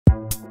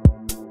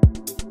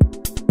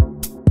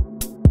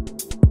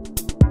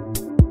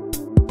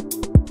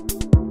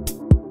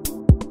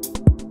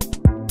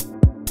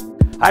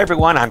Hi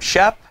everyone, I'm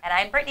Shep. And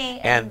I'm Brittany.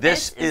 And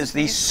this is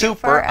the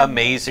Super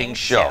Amazing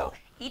Show.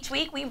 Each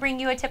week we bring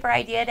you a tip or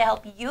idea to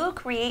help you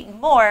create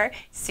more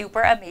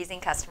super amazing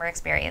customer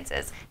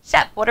experiences.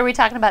 Shep, what are we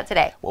talking about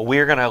today? Well,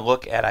 we're going to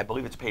look at, I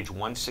believe it's page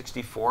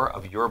 164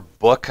 of your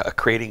book,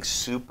 Creating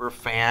Super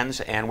Fans,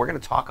 and we're going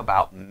to talk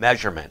about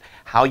measurement,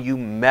 how you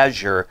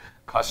measure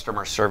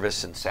customer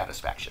service and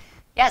satisfaction.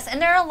 Yes,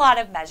 and there are a lot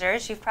of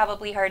measures. You've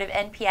probably heard of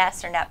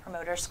NPS or Net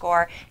Promoter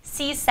Score,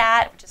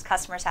 CSAT, which is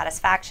customer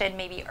satisfaction,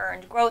 maybe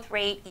earned growth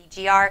rate,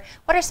 EGR.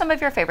 What are some of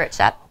your favorites,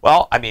 Shep?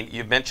 Well, I mean,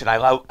 you mentioned I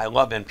love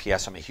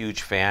NPS. I'm a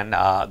huge fan.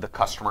 The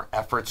customer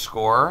effort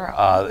score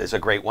is a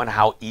great one.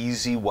 How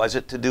easy was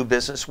it to do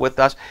business with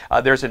us?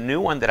 There's a new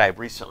one that I've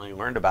recently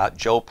learned about.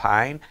 Joe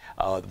Pine,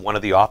 one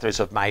of the authors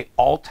of my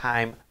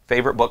all-time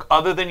favorite book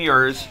other than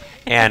yours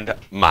and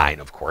mine,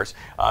 of course.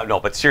 No,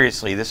 but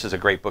seriously, this is a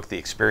great book, The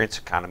Experience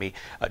Economy.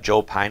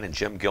 Joe Pine and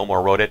Jim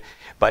Gilmore wrote it.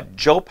 But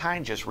Joe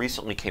Pine just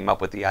recently came up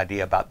with the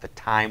idea about the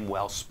time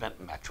well spent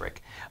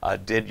metric.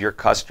 Did your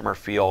customer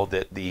feel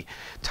that the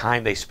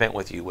time they spent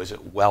with you, was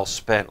it well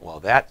spent? Well,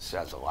 that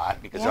says a lot,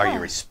 because are you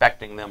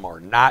respecting them or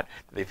not?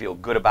 Do they feel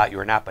good about you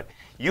or not? But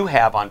you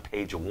have on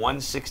page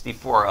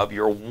 164 of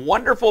your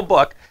wonderful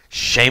book,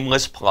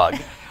 shameless plug,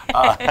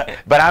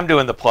 but I'm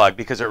doing the plug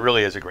because it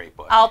really is a great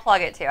book. I'll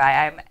plug it too.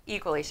 I'm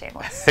equally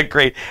shameless.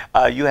 Great.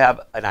 You have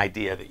an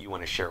idea that you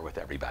want to share with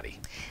everybody.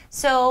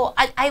 So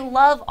I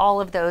love all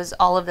of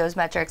those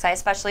metrics. I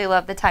especially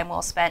love the time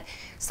well spent.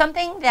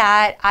 Something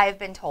that I've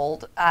been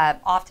told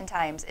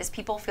oftentimes is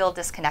people feel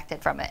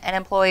disconnected from it. An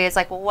employee is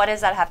like, well, what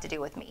does that have to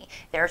do with me?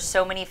 There are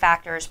so many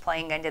factors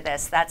playing into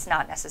this. That's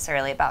not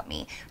necessarily about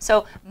me.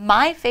 So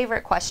my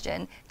favorite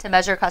question to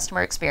measure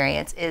customer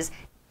experience is,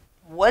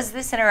 was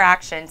this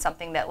interaction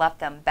something that left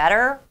them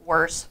better,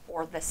 worse,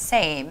 or the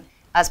same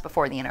as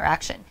before the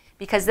interaction?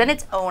 Because then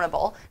it's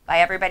ownable by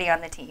everybody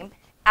on the team.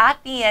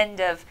 At the end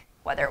of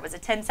whether it was a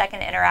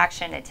 10-second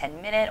interaction, a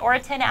 10-minute, or a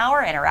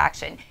 10-hour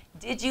interaction,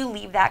 did you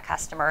leave that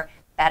customer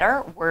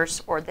better,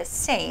 worse, or the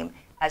same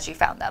as you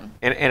found them?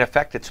 In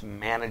effect, it's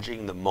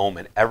managing the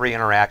moment. Every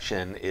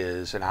interaction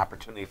is an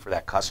opportunity for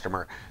that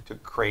customer to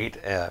create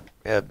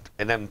an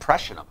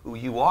impression of who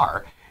you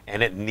are,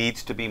 and it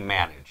needs to be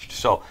managed.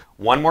 So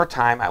one more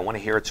time, I want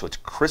to hear it so it's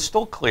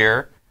crystal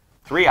clear.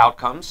 3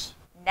 outcomes.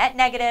 Net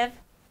negative,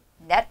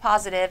 net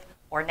positive,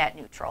 or net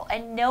neutral.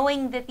 And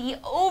knowing that the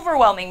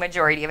overwhelming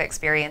majority of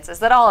experiences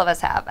that all of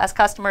us have as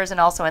customers and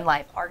also in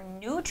life are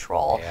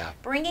neutral,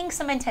 bringing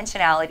some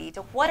intentionality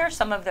to what are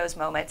some of those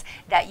moments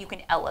that you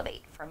can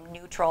elevate from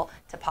neutral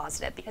to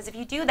positive. Because if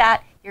you do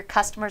that, your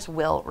customers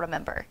will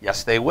remember.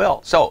 Yes, they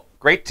will. So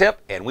great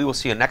tip, and we will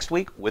see you next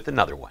week with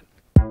another one.